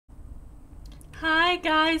Hi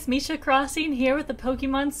guys, Misha Crossing here with the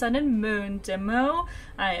Pokemon Sun and Moon demo.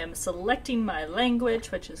 I am selecting my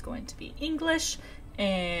language, which is going to be English,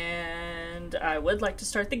 and I would like to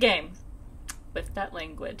start the game with that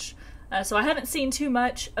language. So I haven't seen too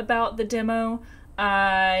much about the demo.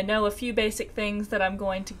 I know a few basic things that I'm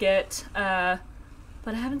going to get, but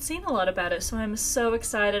I haven't seen a lot about it, so I'm so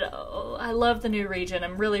excited. Oh, I love the new region.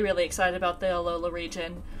 I'm really excited about the Alola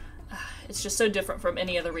region. It's just so different from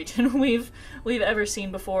any other region we've ever seen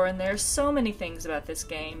before, and there's so many things about this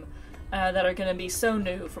game that are going to be so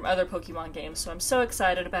new from other Pokemon games, so I'm so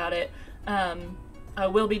excited about it. I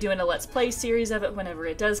will be doing a Let's Play series of it whenever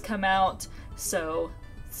it does come out, so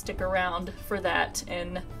stick around for that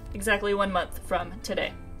in exactly 1 month from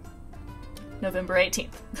today. November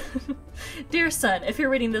 18th. Dear Sun, if you're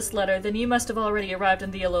reading this letter, then you must have already arrived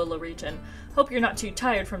in the Alola region. Hope you're not too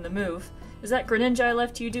tired from the move. Is that Greninja I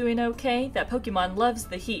left you doing okay? That Pokemon loves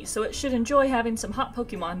the heat, so it should enjoy having some hot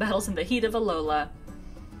Pokemon battles in the heat of Alola.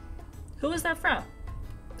 Who is that from?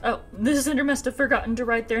 Oh, this sender must have forgotten to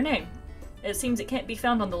write their name. It seems it can't be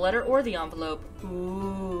found on the letter or the envelope.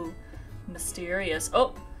 Ooh, mysterious.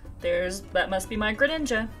 Oh, that must be my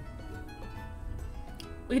Greninja.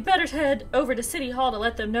 We'd better head over to City Hall to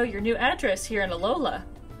let them know your new address here in Alola.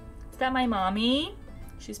 Is that my mommy?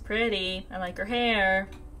 She's pretty. I like her hair.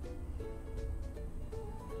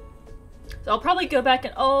 So I'll probably go back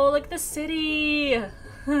and, oh, look at the city!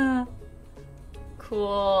 Cool.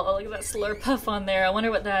 Oh, look at that Slurpuff on there. I wonder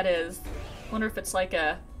what that is. I wonder if it's like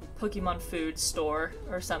a Pokemon food store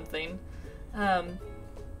or something.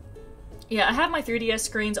 Yeah, I have my 3DS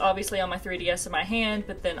screens obviously on my 3DS in my hand,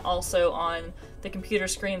 but then also on the computer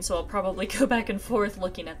screen, so I'll probably go back and forth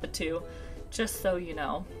looking at the two, just so you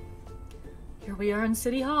know. Here we are in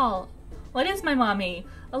City Hall. What is my mommy?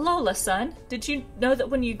 Alola, son. Did you know that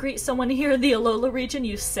when you greet someone here in the Alola region,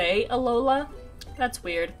 you say Alola? That's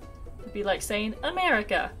weird. It'd be like saying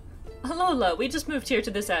America. Alola, we just moved here to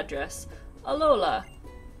this address. Alola.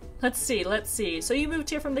 Let's see. So you moved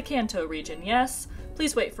here from the Kanto region, yes?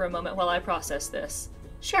 Please wait for a moment while I process this.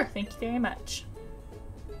 Sure, thank you very much.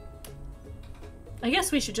 I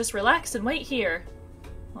guess we should just relax and wait here.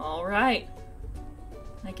 Alright.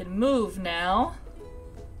 I can move now.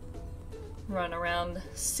 Run around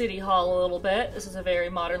City Hall a little bit. This is a very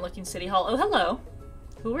modern looking City Hall. Oh, hello.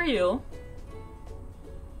 Who are you?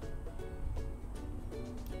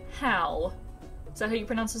 How? Is that how you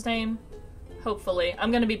pronounce his name? Hopefully.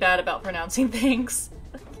 I'm gonna be bad about pronouncing things.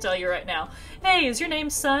 I'll tell you right now. Hey, is your name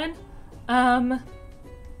Sun? Can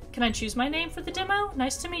I choose my name for the demo?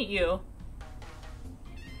 Nice to meet you.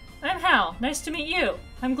 I'm Hal. Nice to meet you.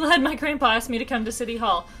 I'm glad my grandpa asked me to come to City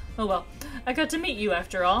Hall. Oh well, I got to meet you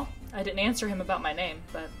after all. I didn't answer him about my name,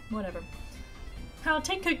 but whatever. Hal,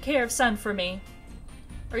 take good care of Sun for me.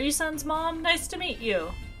 Are you Sun's mom? Nice to meet you.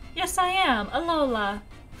 Yes, I am. Alola.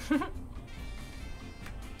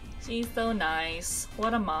 She's so nice.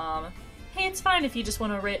 What a mom. Hey, it's fine if you just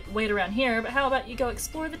want to wait around here, but how about you go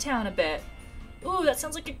explore the town a bit? Ooh, that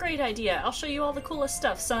sounds like a great idea. I'll show you all the coolest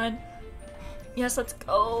stuff, son. Yes, let's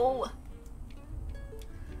go.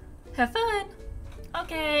 Have fun.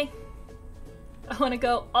 Okay. I want to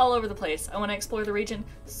go all over the place. I want to explore the region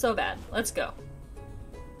so bad. Let's go.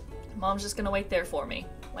 Mom's just gonna wait there for me.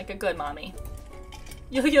 Like a good mommy.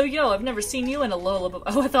 Yo, I've never seen you in Alola before.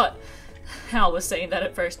 Oh, I thought Hal was saying that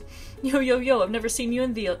at first. Yo, I've never seen you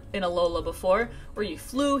in Alola before. Where you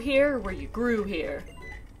flew here, or where you grew here.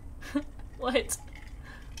 What?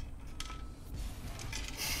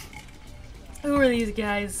 Who are these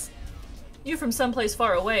guys? You from someplace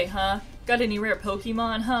far away, huh? Got any rare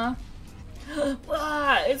Pokemon, huh?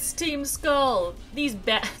 Ah, it's Team Skull! These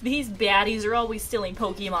baddies are always stealing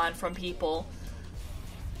Pokemon from people.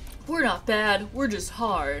 We're not bad, we're just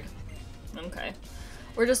hard. Okay.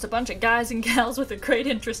 We're just a bunch of guys and gals with a great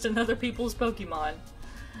interest in other people's Pokemon.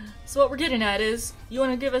 So what we're getting at is, you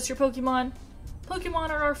want to give us your Pokemon? Pokemon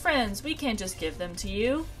are our friends, we can't just give them to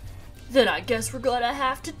you. Then I guess we're gonna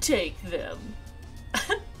have to take them.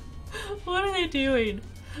 What are they doing?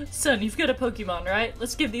 Son, you've got a Pokemon, right?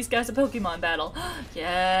 Let's give these guys a Pokemon battle.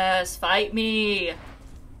 Yes, fight me!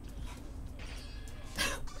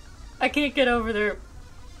 I can't get over their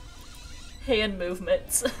hand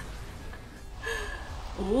movements.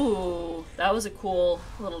 Ooh, that was a cool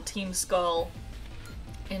little Team Skull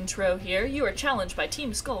intro here. You are challenged by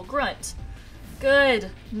Team Skull Grunt. Good.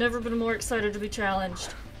 Never been more excited to be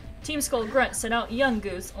challenged. Team Skull Grunt sent out Young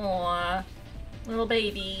Goose. Aww. Little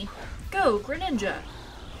baby. Go, Greninja!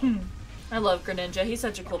 I love Greninja. He's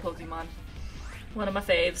such a cool Pokemon. One of my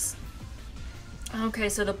faves. Okay,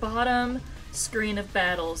 so the bottom screen of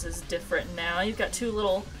battles is different now. You've got two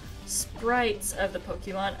little sprites of the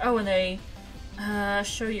Pokemon. Oh, and they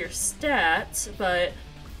show your stats, but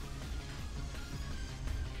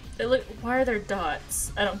why are there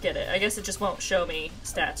dots? I don't get it. I guess it just won't show me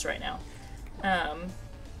stats right now.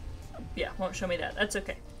 Yeah, won't show me that. That's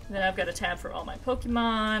okay. Then I've got a tab for all my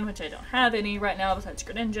Pokemon, which I don't have any right now besides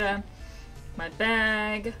Greninja. My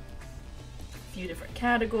bag. A few different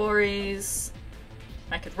categories.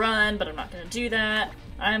 I could run, but I'm not going to do that.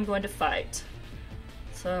 I'm going to fight.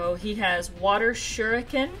 So he has Water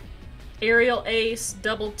Shuriken, Aerial Ace,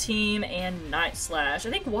 Double Team, and Night Slash. I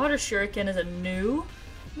think Water Shuriken is a new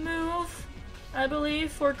move, I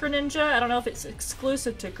believe, for Greninja. I don't know if it's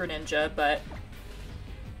exclusive to Greninja, but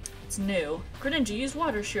it's new. Greninja, use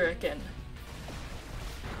Water Shuriken.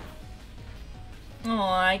 Oh,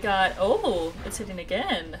 I got... Oh, it's hitting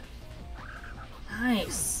again.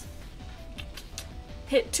 Nice.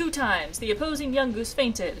 Hit 2 times. The opposing Yungoos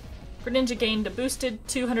fainted. Greninja gained a boosted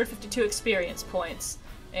 252 experience points.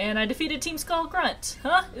 And I defeated Team Skull Grunt.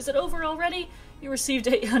 Huh? Is it over already? You received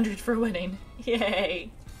 800 for winning.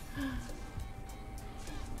 Yay.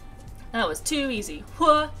 That was too easy.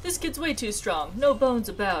 Wha? This kid's way too strong. No bones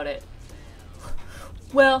about it.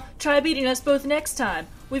 Well, try beating us both next time.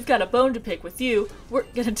 We've got a bone to pick with you. We're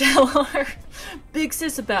gonna tell our big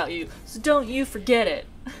sis about you, so don't you forget it.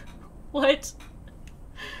 What?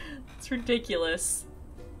 It's ridiculous.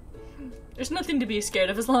 There's nothing to be scared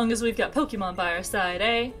of as long as we've got Pokemon by our side,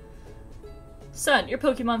 eh? Son, your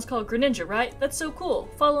Pokemon's called Greninja, right? That's so cool.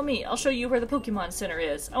 Follow me. I'll show you where the Pokemon Center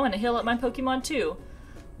is. I want to heal up my Pokemon too.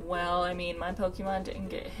 Well, I mean, my Pokemon didn't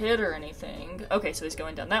get hit or anything. Okay, so he's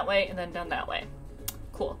going down that way and then down that way.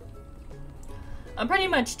 Cool. I'm pretty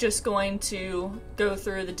much just going to go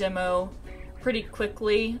through the demo pretty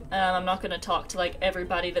quickly. I'm not going to talk to like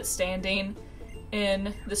everybody that's standing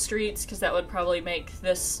in the streets because that would probably make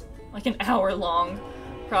this like an hour long,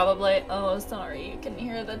 probably. Oh, sorry, you can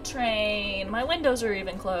hear the train. My windows are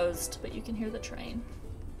even closed, but you can hear the train.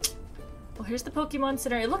 Well, here's the Pokemon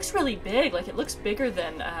Center. It looks really big. Like, it looks bigger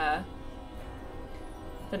than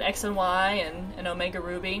X and Y and Omega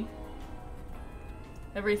Ruby.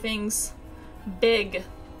 Everything's big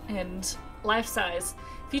and life-size.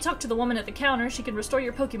 If you talk to the woman at the counter, she can restore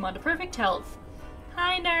your Pokemon to perfect health.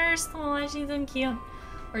 Hi, nurse. Oh, she's so cute.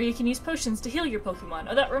 Or you can use potions to heal your Pokemon.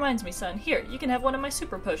 Oh, that reminds me, son. Here, you can have one of my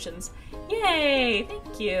super potions. Yay!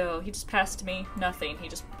 Thank you. He just passed me nothing. He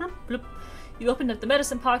just bloop, bloop. You opened up the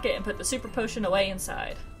medicine pocket and put the super potion away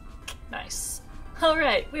inside. Nice.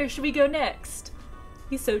 Alright, where should we go next?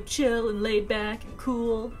 He's so chill and laid back and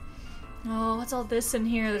cool. Oh, what's all this in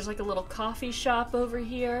here? There's like a little coffee shop over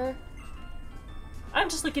here. I'm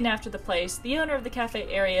just looking after the place. The owner of the cafe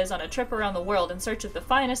area is on a trip around the world in search of the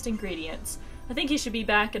finest ingredients. I think he should be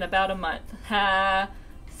back in about a month. Ha!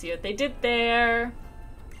 See what they did there?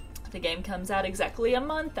 The game comes out exactly a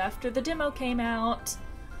month after the demo came out.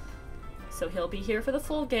 So he'll be here for the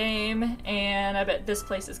full game, and I bet this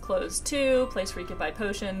place is closed too. Place where you can buy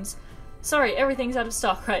potions. Sorry, everything's out of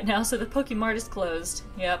stock right now, so the Pokemart is closed.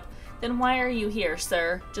 Yep. Then why are you here,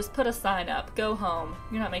 sir? Just put a sign up. Go home.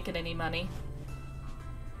 You're not making any money.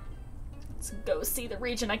 Let's go see the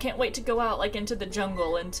region. I can't wait to go out, like, into the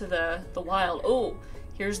jungle, into the wild. Oh,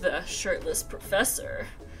 here's the shirtless professor.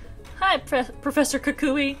 Hi, Professor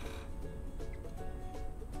Kukui.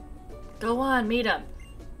 Go on, meet him.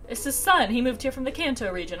 It's his son. He moved here from the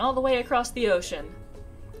Kanto region, all the way across the ocean.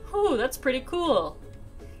 Ooh, that's pretty cool.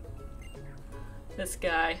 This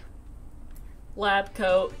guy. Lab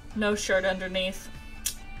coat, no shirt underneath.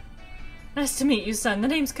 Nice to meet you, son. The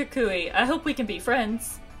name's Kukui. I hope we can be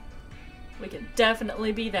friends. We can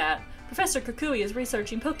definitely be that. Professor Kukui is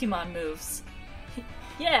researching Pokemon moves.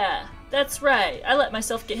 Yeah, that's right. I let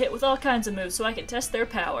myself get hit with all kinds of moves so I can test their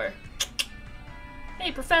power.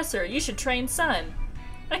 Hey, Professor, you should train Sun.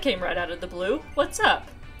 I came right out of the blue. What's up?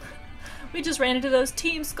 We just ran into those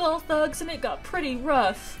Team Skull thugs and it got pretty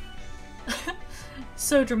rough.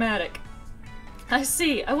 So dramatic. I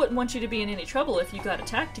see. I wouldn't want you to be in any trouble if you got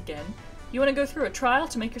attacked again. You want to go through a trial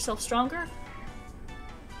to make yourself stronger?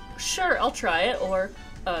 Sure, I'll try it. Or,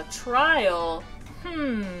 a trial?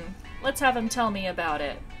 Let's have him tell me about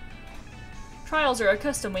it. Trials are a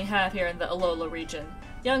custom we have here in the Alola region.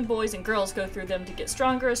 Young boys and girls go through them to get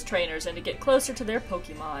stronger as trainers and to get closer to their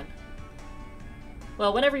Pokemon.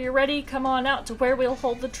 Well, whenever you're ready, come on out to where we'll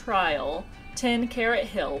hold the trial. 10 Carrot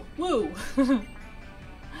Hill. Woo!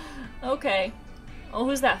 Okay. Oh,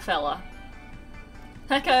 who's that fella?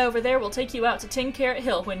 That guy over there will take you out to 10 Carrot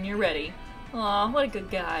Hill when you're ready. Aw, what a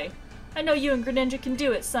good guy. I know you and Greninja can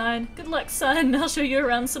do it, son. Good luck, son. I'll show you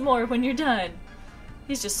around some more when you're done.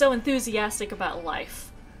 He's just so enthusiastic about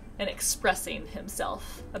life. and expressing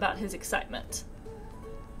himself about his excitement.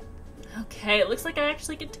 Okay, it looks like I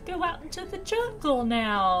actually get to go out into the jungle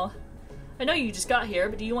now. I know you just got here,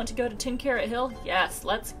 but do you want to go to 10 Carrot Hill? Yes,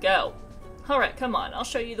 let's go. Alright, come on, I'll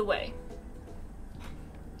show you the way.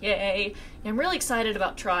 Yay. Yeah, I'm really excited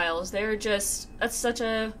about trials. They're just, that's such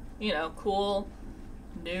a, you know, cool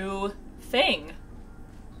new thing.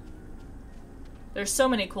 There's so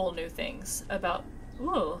many cool new things about,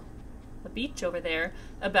 ooh, a beach over there,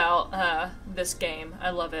 about this game. I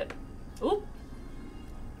love it. Ooh.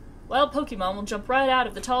 Wild Pokemon will jump right out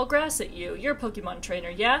of the tall grass at you. You're a Pokemon trainer,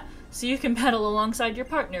 yeah? So you can battle alongside your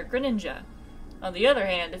partner, Greninja. On the other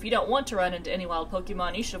hand, if you don't want to run into any wild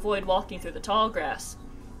Pokemon, you should avoid walking through the tall grass.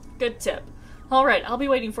 Good tip. Alright, I'll be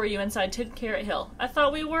waiting for you inside 10 Carrot Hill. I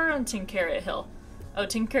thought we were on 10 Carrot Hill. Oh,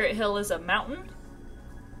 10 Carrot Hill is a mountain?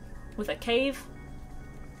 With a cave?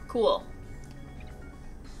 Cool.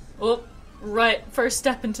 Oh, right, first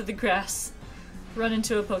step into the grass. Run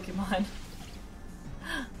into a Pokemon.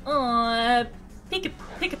 Aw,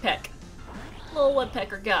 Pick-a-Peck. Little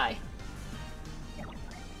woodpecker guy.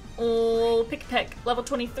 Oh, Pick-a-Peck, level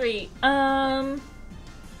 23.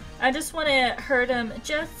 I just want to hurt him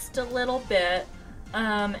just a little bit,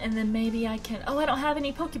 and then maybe I can... Oh, I don't have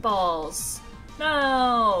any Pokeballs.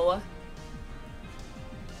 No.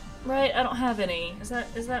 Right, I don't have any. Is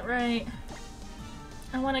that right?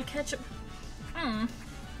 I want to catch him.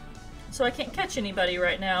 So I can't catch anybody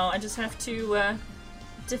right now. I just have to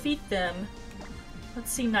defeat them.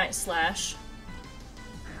 Let's see, Night Slash.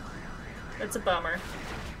 That's a bummer.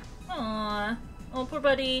 Aww. Oh, poor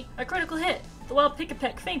buddy. A critical hit. The wild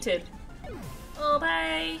Pick-a-Peck fainted. Oh,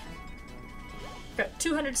 bye. Got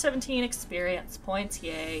 217 experience points.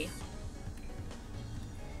 Yay.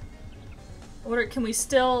 Or can we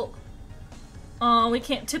still... Oh, we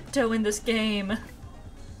can't tiptoe in this game.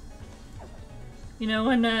 You know,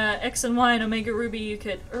 in X and Y and Omega Ruby you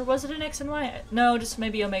could... Or was it an X and Y? No, just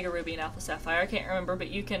maybe Omega Ruby and Alpha Sapphire. I can't remember, but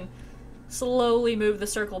you can slowly move the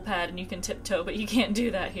circle pad and you can tiptoe, but you can't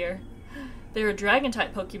do that here. There are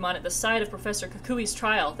Dragon-type Pokemon at the site of Professor Kukui's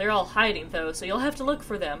trial. They're all hiding, though, so you'll have to look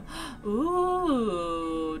for them.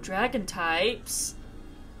 Ooh, Dragon-types.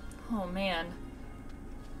 Oh, man.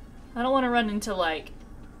 I don't want to run into, like,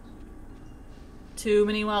 too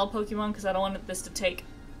many wild Pokemon, because I don't want this to take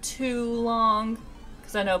too long.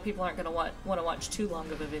 Because I know people aren't going to want to watch too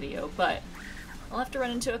long of a video, but I'll have to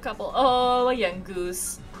run into a couple. Oh, a young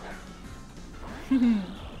goose.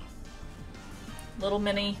 Little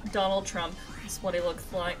mini Donald Trump is what he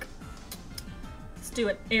looks like. Let's do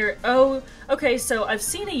an air. Oh, okay, so I've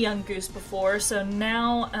seen a young goose before, so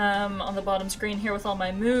now on the bottom screen here with all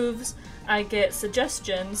my moves, I get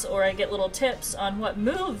suggestions or I get little tips on what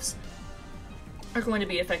moves are going to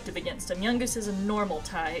be effective against him. Young goose is a normal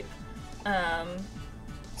type.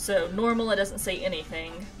 So normal, it doesn't say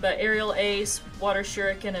anything, but Aerial Ace, Water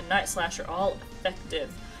Shuriken, and Night Slash are all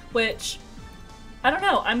effective, which... I don't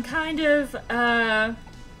know, I'm kind of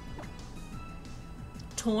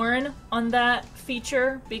torn on that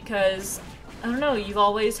feature because, I don't know, you've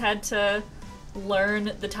always had to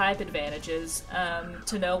learn the type advantages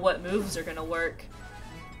to know what moves are going to work.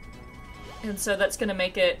 And so that's going to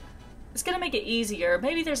make it, it's going to make it easier.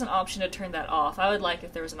 Maybe there's an option to turn that off. I would like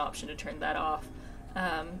if there was an option to turn that off.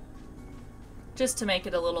 Just to make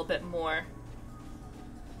it a little bit more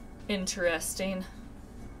interesting.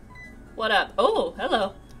 What up? Oh,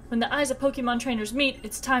 hello. When the eyes of Pokemon trainers meet,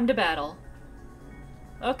 it's time to battle.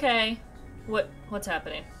 Okay. What's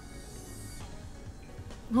happening?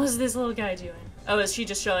 What's this little guy doing? Oh, is she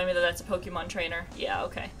just showing me that that's a Pokemon trainer? Yeah,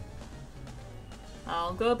 okay.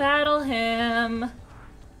 I'll go battle him.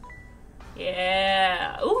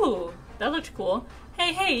 Yeah. Ooh, that looked cool.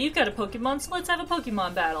 Hey, you've got a Pokemon, so let's have a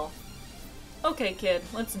Pokemon battle. Okay, kid,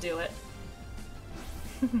 let's do it.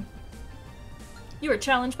 You are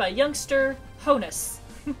challenged by youngster Honus.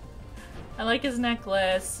 I like his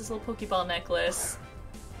necklace, his little Pokeball necklace.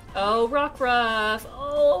 Oh, Rockruff!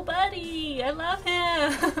 Oh, buddy! I love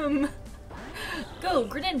him! Go,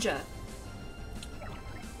 Greninja!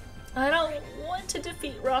 I don't want to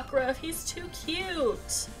defeat Rockruff, he's too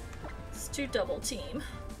cute! It's too double team.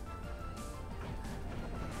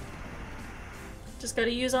 Just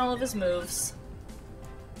gotta use all of his moves.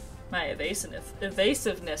 My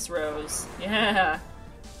evasiveness rose. Yeah.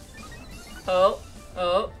 Oh,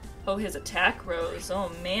 his attack rose. Oh,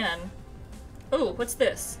 man. Oh, what's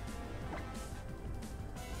this?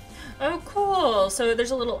 Oh, cool. So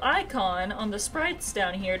there's a little icon on the sprites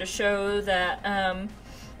down here to show that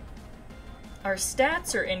our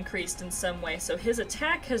stats are increased in some way. So his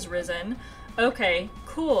attack has risen. Okay,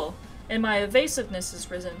 cool. And my evasiveness has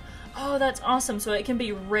risen. Oh, that's awesome. So it can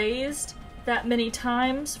be raised that many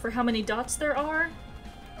times for how many dots there are,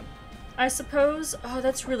 I suppose. Oh,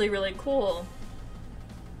 that's really, really cool.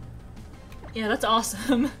 Yeah, that's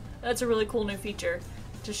awesome. That's a really cool new feature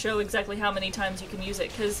to show exactly how many times you can use it.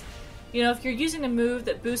 Because, you know, if you're using a move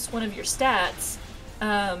that boosts one of your stats,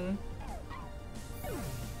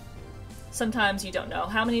 sometimes you don't know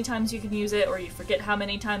how many times you can use it, or you forget how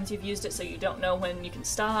many times you've used it, so you don't know when you can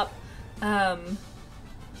stop. I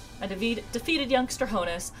defeated youngster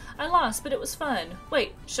Honus. I lost, but it was fun.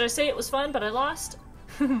 Wait, should I say it was fun, but I lost?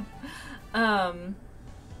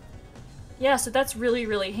 Yeah, so that's really,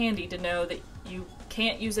 really handy to know that you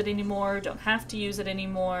can't use it anymore, don't have to use it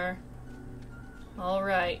anymore.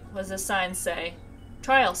 Alright, what does this sign say?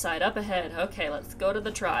 Trial site up ahead. Okay, let's go to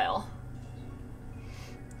the trial.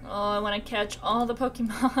 Oh, I want to catch all the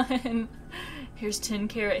Pokemon. Here's 10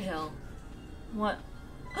 Carrot Hill. What?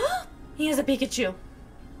 He has a Pikachu!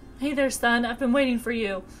 Hey there, son. I've been waiting for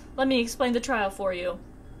you. Let me explain the trial for you.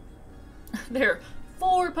 There are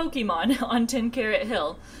 4 Pokemon on 10 Carrot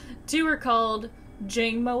Hill. 2 are called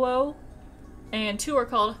Jangmo-o, and 2 are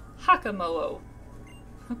called Hakamo-o.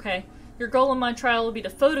 Okay. Your goal in my trial will be to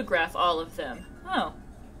photograph all of them. Oh.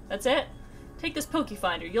 That's it? Take this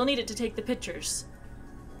Pokefinder. You'll need it to take the pictures.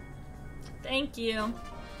 Thank you.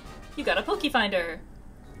 You got a Pokefinder!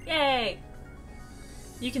 Yay!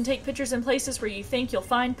 You can take pictures in places where you think you'll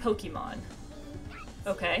find Pokemon.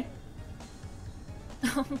 Okay.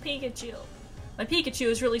 Oh, Pikachu. My Pikachu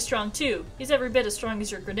is really strong too. He's every bit as strong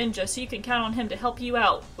as your Greninja, so you can count on him to help you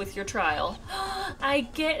out with your trial. I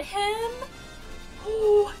get him?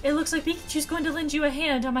 Oh, it looks like Pikachu's going to lend you a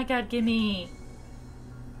hand. Oh my god, gimme.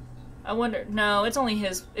 I wonder... No, it's only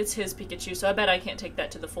his... It's his Pikachu, so I bet I can't take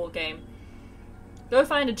that to the full game. Go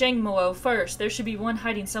find a Jangmo-o first. There should be one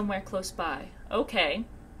hiding somewhere close by. Okay.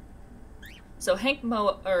 So Hank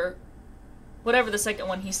or whatever the second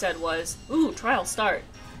one he said was. Ooh, trial start.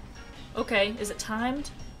 Okay, is it timed?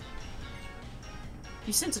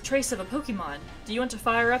 You sense a trace of a Pokemon. Do you want to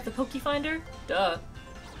fire up the Pokefinder? Duh.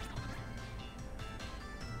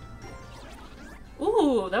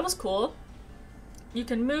 Ooh, that was cool. You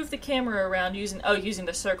can move the camera around using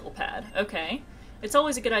the circle pad. Okay. It's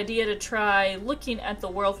always a good idea to try looking at the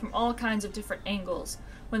world from all kinds of different angles.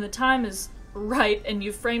 When the time is right and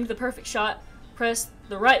you've framed the perfect shot, press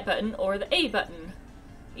the right button or the A button.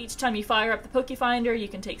 Each time you fire up the Pokefinder, you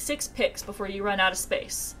can take 6 pics before you run out of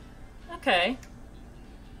space. Okay.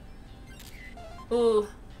 Ooh.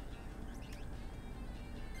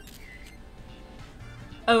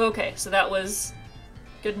 Oh, okay, so that was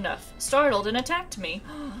good enough. Startled and attacked me.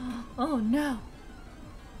 Oh no.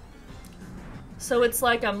 So it's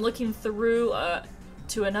like I'm looking through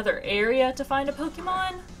to another area to find a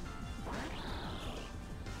Pokemon?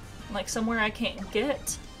 Like somewhere I can't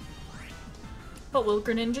get? What will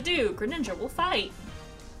Greninja do? Greninja will fight.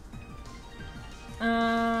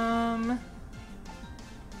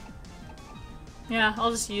 Yeah,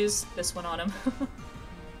 I'll just use this one on him.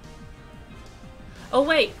 Oh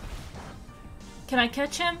wait! Can I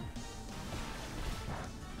catch him?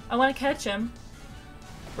 I want to catch him.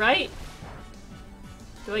 Right?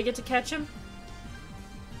 Do I get to catch him?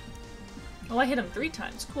 Oh, I hit him 3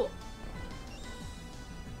 times. Cool.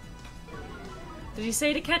 Did he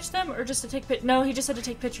say to catch them, or just to take No, he just said to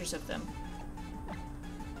take pictures of them.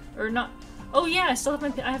 Or not. Oh yeah, I still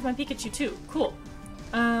have I have my Pikachu too. Cool.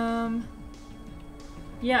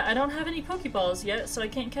 Yeah, I don't have any Pokeballs yet, so I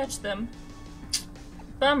can't catch them.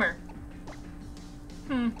 Bummer.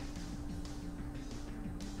 I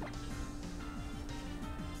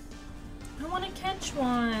want to catch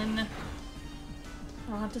one.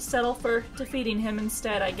 I'll have to settle for defeating him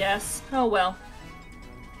instead, I guess. Oh well.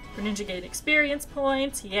 Greninja gained experience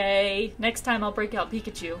points. Yay. Next time I'll break out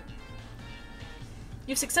Pikachu.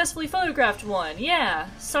 You've successfully photographed one. Yeah.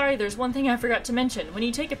 Sorry, there's one thing I forgot to mention. When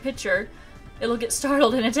you take a picture, it'll get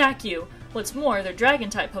startled and attack you. What's more, they're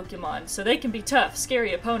Dragon-type Pokemon, so they can be tough,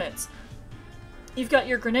 scary opponents. You've got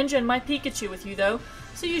your Greninja and my Pikachu with you, though,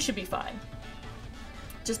 so you should be fine.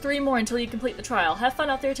 Just 3 more until you complete the trial. Have fun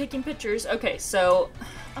out there taking pictures. Okay, so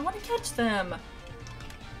I want to catch them.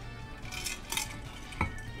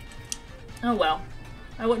 Oh well.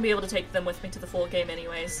 I wouldn't be able to take them with me to the full game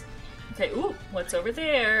anyways. Okay, ooh, what's over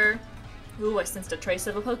there? Ooh, I sensed a trace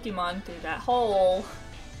of a Pokemon through that hole.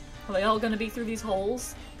 Are they all gonna be through these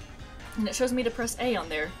holes? And it shows me to press A on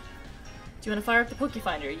there. Do you want to fire up the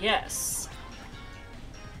Pokefinder? Yes.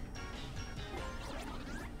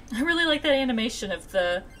 I really like that animation of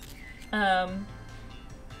the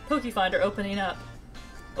Pokefinder opening up.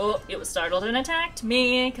 Oh, it was startled and attacked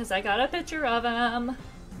me because I got a picture of him.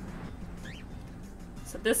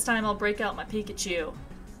 So this time I'll break out my Pikachu.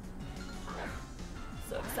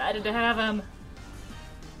 So excited to have him.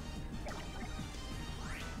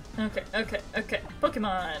 Okay.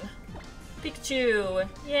 Pokemon. Pikachu.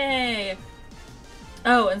 Yay.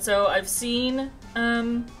 Oh, and so I've seen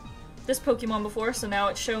this Pokemon before, so now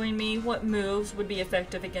it's showing me what moves would be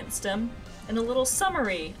effective against him. And a little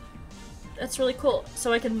summary. That's really cool.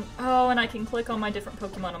 So I can, oh, and I can click on my different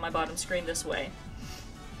Pokemon on my bottom screen this way.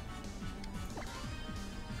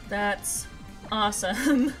 That's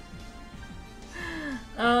awesome.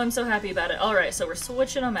 Oh, I'm so happy about it. Alright, so we're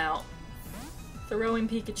switching them out. Throwing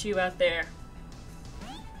Pikachu out there.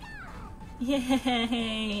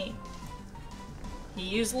 Yay! He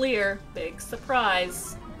used Leer. Big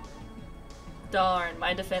surprise. Darn,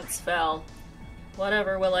 my defense fell.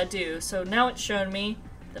 Whatever will I do? So now it's shown me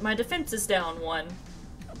that my defense is down 1.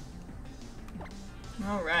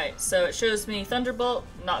 Alright, so it shows me Thunderbolt,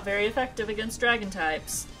 not very effective against Dragon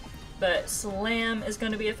types. But Slam is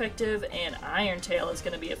going to be effective, and Iron Tail is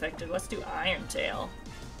going to be effective. Let's do Iron Tail.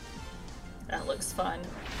 That looks fun.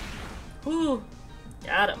 Ooh,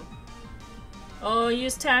 got him. Oh,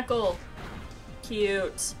 use Tackle.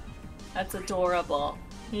 Cute. That's adorable.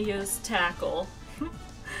 He used Tackle.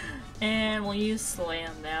 And we'll use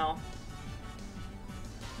Slam now.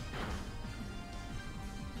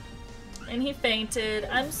 And he fainted.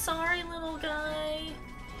 I'm sorry, little guy.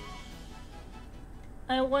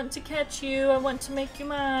 I want to catch you. I want to make you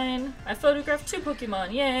mine. I photographed 2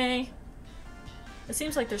 Pokemon. Yay! It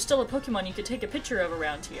seems like there's still a Pokemon you could take a picture of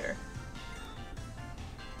around here.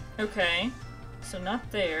 Okay. So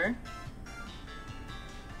not there.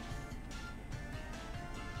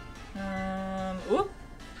 Oop!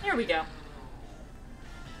 Here we go.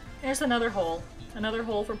 There's another hole. Another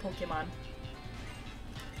hole for Pokemon.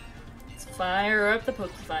 Let's fire up the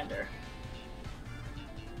Pokefinder.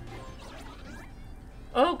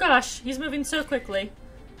 Oh gosh, he's moving so quickly.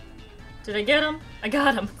 Did I get him? I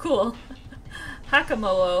got him. Cool.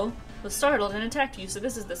 Hakamo'o was startled and attacked you, so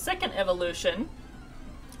this is the second evolution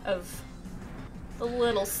of the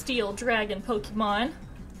little steel dragon Pokemon.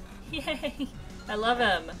 Yay! I love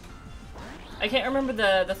him. I can't remember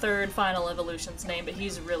the third final evolution's name, but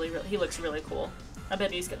he's he looks really cool. I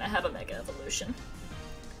bet he's gonna have a Mega Evolution.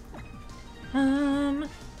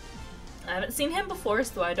 I haven't seen him before,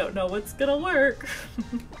 so I don't know what's gonna work.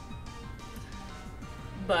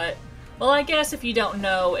 But, well, I guess if you don't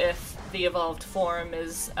know if the evolved form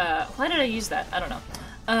is, why did I use that? I don't know.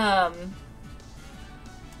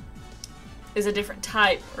 Is a different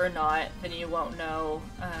type or not, then you won't know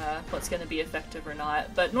what's gonna be effective or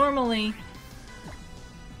not. But normally,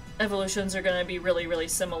 evolutions are gonna be really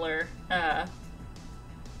similar,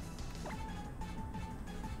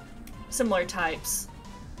 similar types.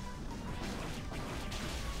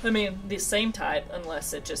 I mean, the same type,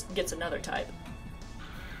 unless it just gets another type.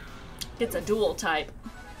 Gets a dual type.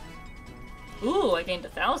 Ooh, I gained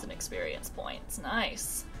 1,000 experience points.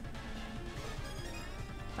 Nice.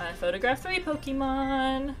 I photographed 3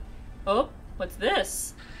 Pokemon. Oh, what's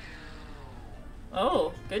this?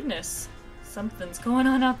 Oh, goodness. Something's going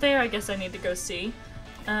on out there. I guess I need to go see.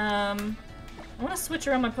 I want to switch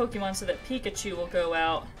around my Pokemon so that Pikachu will go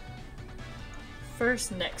out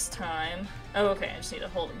first next time. Oh, okay, I just need to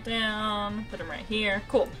hold him down, put him right here.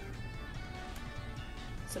 Cool.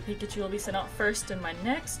 So Pikachu will be sent out first in my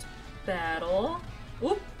next battle.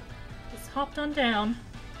 Oop! Just hopped on down.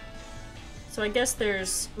 So I guess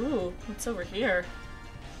there's... Ooh, what's over here?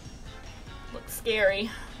 Looks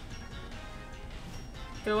scary.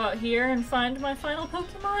 Go out here and find my final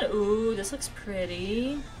Pokemon. Ooh, this looks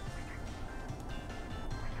pretty.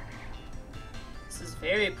 This is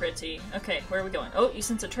very pretty. Okay, where are we going? Oh, you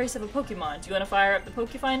sense a trace of a Pokemon. Do you want to fire up the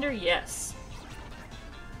Pokefinder? Yes.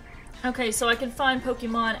 Okay, so I can find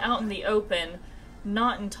Pokemon out in the open,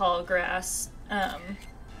 not in tall grass,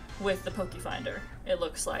 with the Pokefinder, it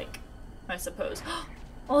looks like, I suppose.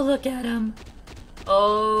 Oh, look at him!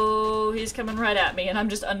 Oh, he's coming right at me, and I'm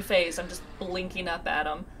just unfazed. I'm just blinking up at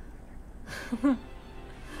him.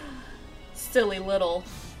 Silly little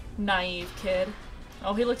naive kid.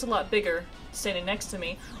 Oh, he looked a lot bigger standing next to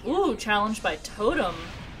me. Ooh, challenged by Totem.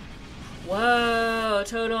 Whoa,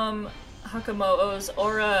 Totem Hakamo'o's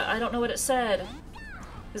aura. I don't know what it said.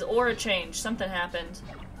 His aura changed. Something happened.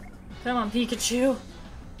 Come on, Pikachu.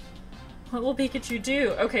 What will Pikachu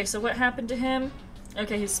do? Okay, so what happened to him?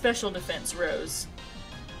 Okay, his special defense rose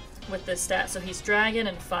with this stat, so he's dragon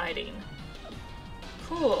and fighting.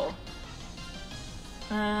 Cool.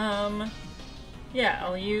 Yeah,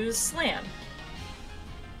 I'll use Slam.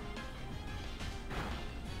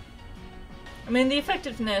 I mean, the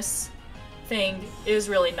effectiveness thing is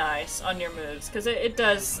really nice on your moves, because it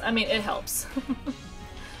does, I mean, it helps.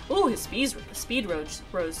 Ooh, his speed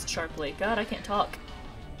rose sharply. God, I can't talk.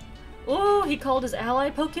 Ooh, he called his ally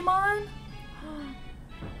Pokemon?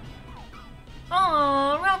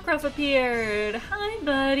 Aw, Rockruff appeared! Hi,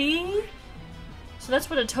 buddy! So that's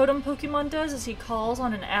what a totem Pokemon does, is he calls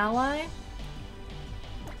on an ally?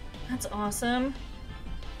 That's awesome.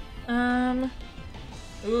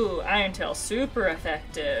 Ooh, Iron Tail, super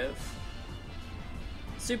effective.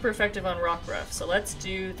 Super effective on Rockruff, so let's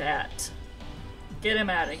do that. Get him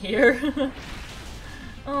out of here.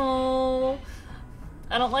 Oh,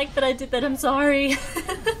 I don't like that I did that, I'm sorry.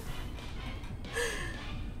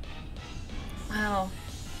 Wow,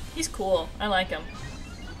 he's cool, I like him.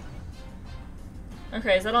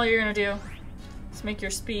 Okay, is that all you're gonna do? Let's make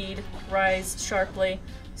your speed rise sharply.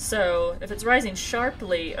 So, if it's rising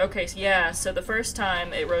sharply, okay, so yeah, so the first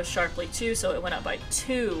time it rose sharply too, so it went up by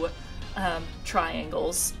 2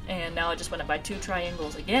 triangles, and now it just went up by 2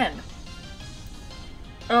 triangles again.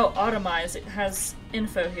 Oh, Automize, it has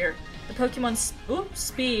info here. The Pokemon's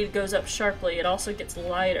speed goes up sharply, it also gets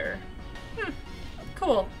lighter.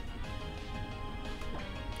 Cool.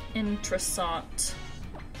 Interessant.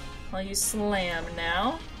 I'll use Slam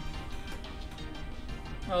now.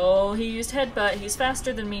 Oh, he used Headbutt. He's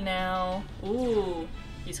faster than me now. Ooh,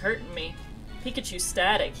 he's hurting me. Pikachu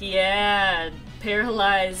static. Yeah,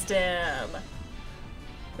 paralyzed him.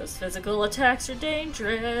 Those physical attacks are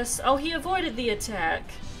dangerous. Oh, he avoided the attack.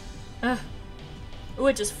 Ugh. Ooh,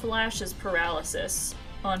 it just flashes paralysis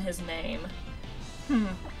on his name.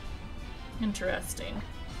 Interesting.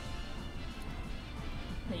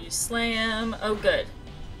 I use Slam. Oh, good.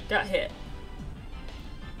 Got hit.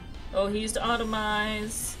 Oh, he used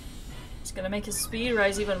Automize. It's gonna make his speed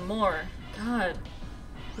rise even more. God.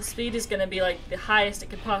 The speed is gonna be like the highest it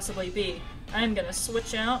could possibly be. I'm gonna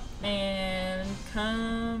switch out and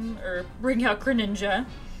bring out Greninja.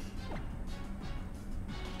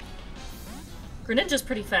 Greninja's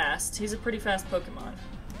pretty fast. He's a pretty fast Pokemon.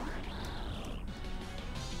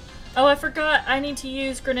 Oh, I forgot I need to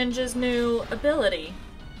use Greninja's new ability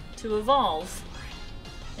to evolve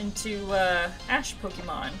into Ash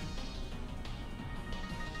Pokemon.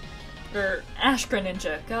 Or Ash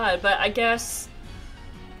Greninja, God, but I guess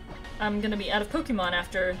I'm gonna be out of Pokemon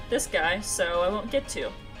after this guy, so I won't get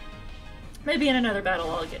to. Maybe in another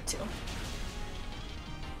battle I'll get to.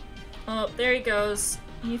 Oh, there he goes.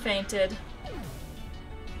 He fainted.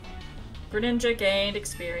 Greninja gained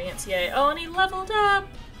experience, yay. Oh, and he leveled up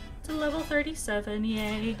to level 37,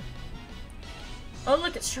 yay. Oh,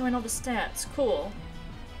 look, it's showing all the stats. Cool.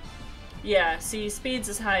 Yeah, see, speed's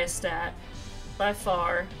his highest stat. By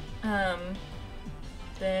far.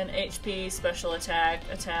 Then HP, special attack,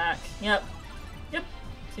 attack. Yep.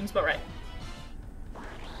 Seems about right.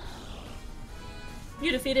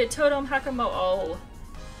 You defeated Totem Hakamo. Oh.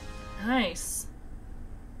 Nice.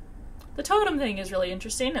 The totem thing is really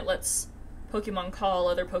interesting. It lets Pokemon call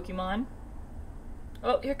other Pokemon.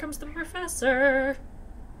 Oh, here comes the professor.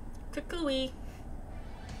 Cuckooey.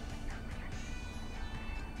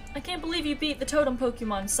 I can't believe you beat the totem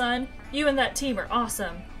Pokemon, son. You and that team are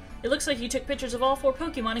awesome. It looks like you took pictures of all 4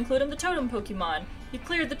 Pokemon, including the totem Pokemon. You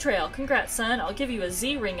cleared the trail. Congrats, son. I'll give you a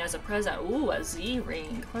Z-ring as a present. Ooh, a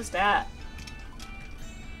Z-ring. What's that?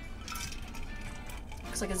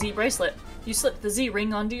 Looks like a Z bracelet. You slipped the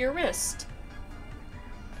Z-ring onto your wrist.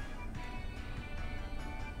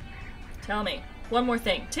 Tell me. One more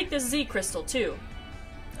thing. Take this Z crystal, too.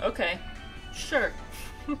 Okay. Sure.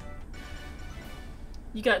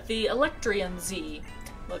 You got the Electrium Z.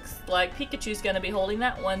 Looks like Pikachu's gonna be holding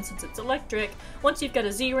that one since it's electric. Once you've got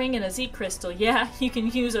a Z-ring and a Z crystal, yeah, you can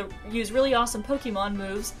use really awesome Pokemon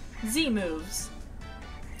moves. Z moves.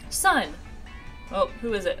 Son! Oh,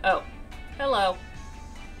 who is it? Oh. Hello.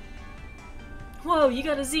 Whoa, you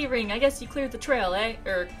got a Z-ring. I guess you cleared the trail, eh?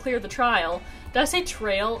 Or cleared the trial. Did I say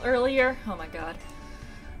trail earlier? Oh my god.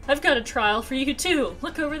 I've got a trial for you too.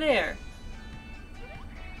 Look over there.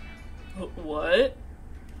 What?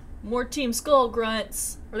 More Team Skull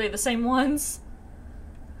grunts. Are they the same ones?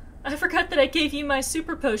 I forgot that I gave you my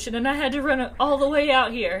super potion and I had to run all the way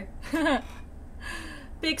out here.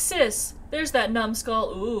 Big sis. There's that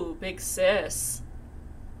numbskull. Ooh, big sis.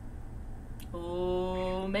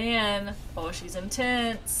 Ooh, man. Oh, she's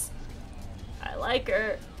intense. I like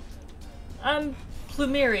her. I'm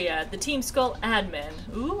Plumeria, the Team Skull admin.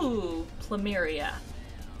 Ooh, Plumeria.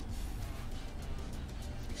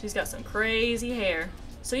 She's got some crazy hair.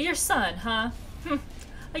 So your son, huh?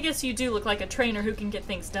 I guess you do look like a trainer who can get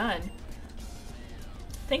things done.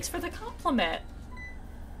 Thanks for the compliment.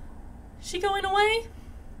 She going away?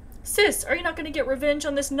 Sis, are you not going to get revenge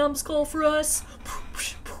on this numbskull for us?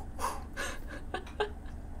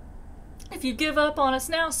 If you give up on us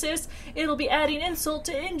now, sis, it'll be adding insult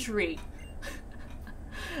to injury.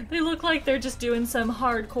 They look like they're just doing some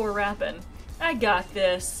hardcore rapping. I got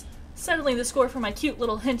this. Settling the score for my cute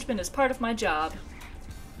little henchman is part of my job.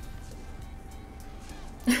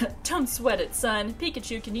 Don't sweat it, son.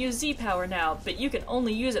 Pikachu can use Z-Power now, but you can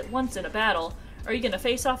only use it once in a battle. Are you gonna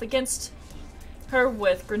face off against her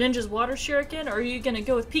with Greninja's Water Shuriken, or are you gonna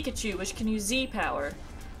go with Pikachu, which can use Z-Power?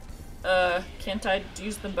 Can't I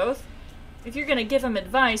use them both? If you're gonna give him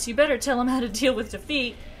advice, you better tell him how to deal with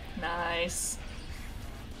defeat. Nice.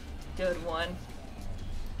 Good one.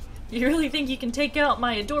 You really think you can take out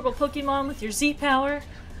my adorable Pokemon with your Z-Power?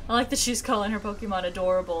 I like that she's calling her Pokemon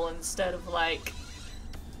adorable instead of, like,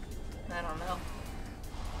 I don't know.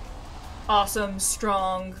 Awesome,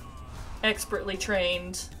 strong, expertly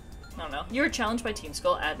trained. I don't know. You're challenged by Team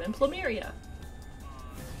Skull admin Plumeria.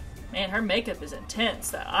 Man, her makeup is intense.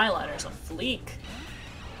 That eyeliner's on fleek.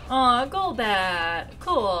 Aw, Golbat.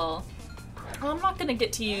 Cool. Well, I'm not gonna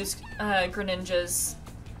get to use Greninja's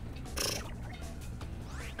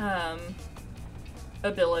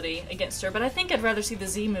ability against her, but I think I'd rather see the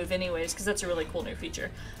Z move anyways, because that's a really cool new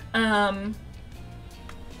feature.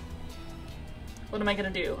 What am I gonna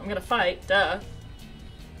do? I'm gonna fight, duh.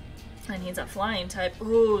 And he's a flying type.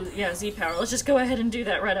 Ooh, yeah, Z-Power. Let's just go ahead and do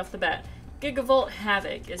that right off the bat. Gigavolt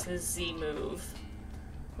Havoc is his Z move.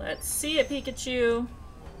 Let's see it, Pikachu.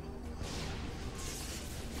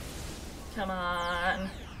 Come on.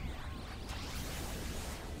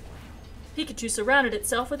 Pikachu surrounded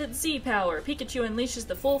itself with its Z-Power. Pikachu unleashes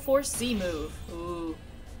the full force Z move. Ooh.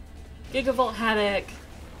 Gigavolt Havoc.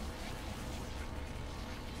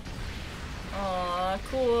 Aw,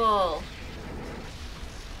 cool.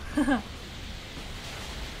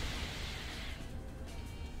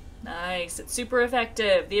 Nice. It's super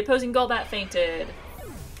effective. The opposing Golbat fainted.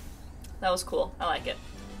 That was cool. I like it.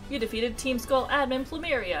 You defeated Team Skull admin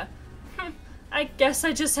Plumeria. I guess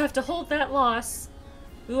I just have to hold that loss.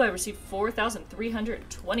 Ooh, I received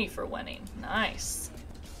 4,320 for winning. Nice.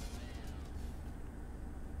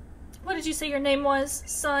 What did you say your name was,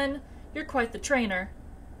 son? You're quite the trainer.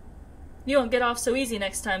 You won't get off so easy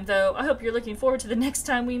next time, though. I hope you're looking forward to the next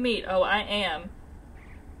time we meet. Oh, I am.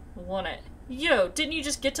 Want it. Yo, didn't you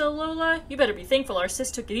just get to Alola? You better be thankful our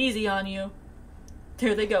sis took it easy on you.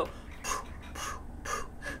 There they go.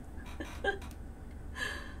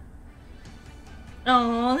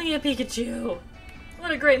 Oh, look at Pikachu.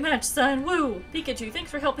 What a great match, son. Woo! Pikachu,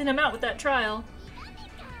 thanks for helping him out with that trial.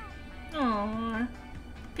 Aww.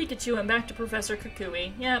 Pikachu went back to Professor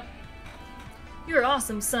Kukui. Yep. You're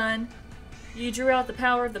awesome, son. You drew out the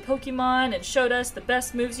power of the Pokemon and showed us the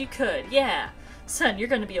best moves you could. Yeah! Son, you're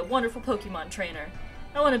going to be a wonderful Pokemon trainer.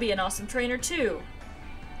 I want to be an awesome trainer, too.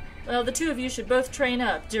 Well, the two of you should both train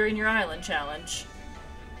up during your island challenge.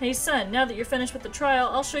 Hey, son, now that you're finished with the trial,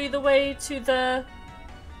 I'll show you the way to the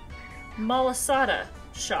Malasada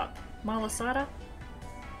shop. Malasada?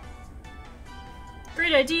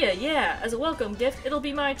 Great idea, yeah. As a welcome gift, it'll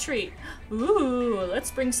be my treat. Ooh, let's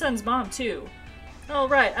bring Son's mom, too.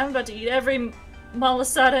 Alright, I'm about to eat every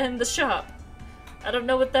Malasada in the shop. I don't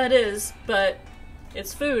know what that is, but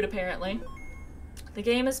it's food, apparently. The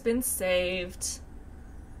game has been saved.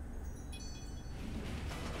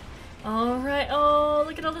 Alright, oh,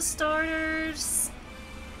 look at all the starters.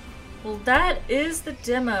 Well, that is the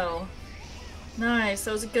demo. Nice,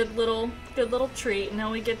 that was a good little treat.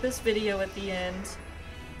 Now we get this video at the end.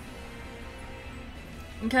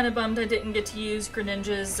 I'm kind of bummed I didn't get to use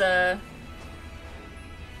Greninja's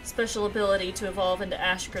special ability to evolve into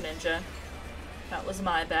Ash Greninja. That was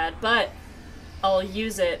my bad, but I'll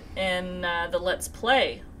use it in the Let's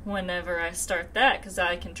Play whenever I start that, because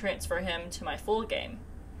I can transfer him to my full game.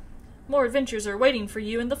 More adventures are waiting for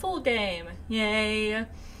you in the full game! Yay!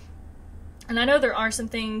 And I know there are some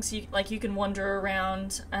things, you can wander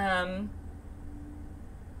around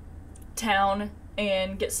town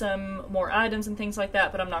and get some more items and things like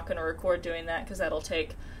that, but I'm not going to record doing that because that'll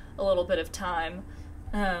take a little bit of time.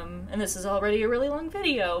 And this is already a really long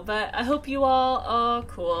video, but I hope you all, oh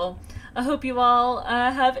cool, I hope you all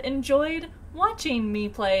have enjoyed watching me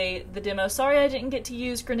play the demo. Sorry I didn't get to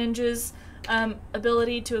use Greninja's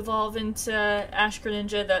ability to evolve into Ash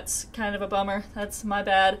Greninja. That's kind of a bummer. That's my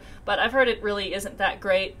bad. But I've heard it really isn't that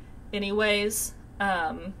great anyways.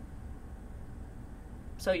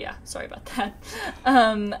 So yeah, sorry about that.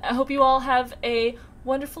 I hope you all have a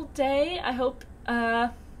wonderful day. I hope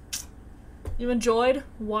you enjoyed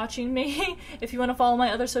watching me. If you want to follow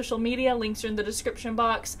my other social media, links are in the description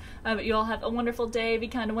box. But you all have a wonderful day, be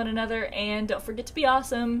kind to one another, and don't forget to be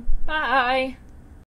awesome. Bye!